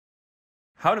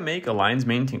How to make a lion's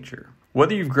mane tincture.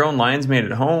 Whether you've grown lion's mane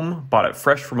at home, bought it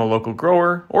fresh from a local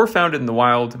grower, or found it in the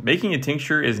wild, making a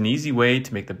tincture is an easy way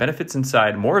to make the benefits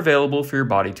inside more available for your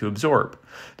body to absorb.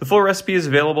 The full recipe is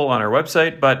available on our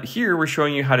website, but here we're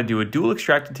showing you how to do a dual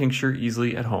extracted tincture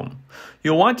easily at home.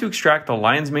 You'll want to extract the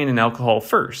lion's mane in alcohol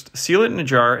first, seal it in a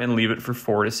jar, and leave it for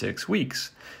 4 to 6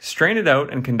 weeks. Strain it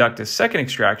out and conduct a second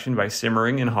extraction by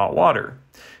simmering in hot water.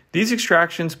 These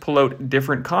extractions pull out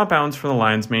different compounds from the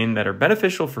lion's mane that are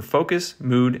beneficial for focus,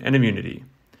 mood, and immunity.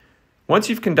 Once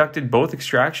you've conducted both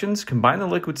extractions, combine the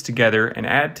liquids together and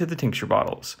add to the tincture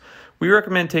bottles. We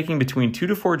recommend taking between 2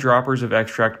 to 4 droppers of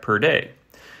extract per day.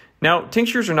 Now,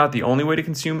 tinctures are not the only way to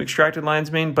consume extracted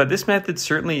lion's mane, but this method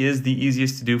certainly is the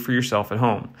easiest to do for yourself at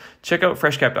home. Check out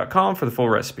freshcap.com for the full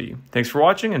recipe. Thanks for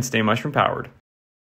watching and stay mushroom powered.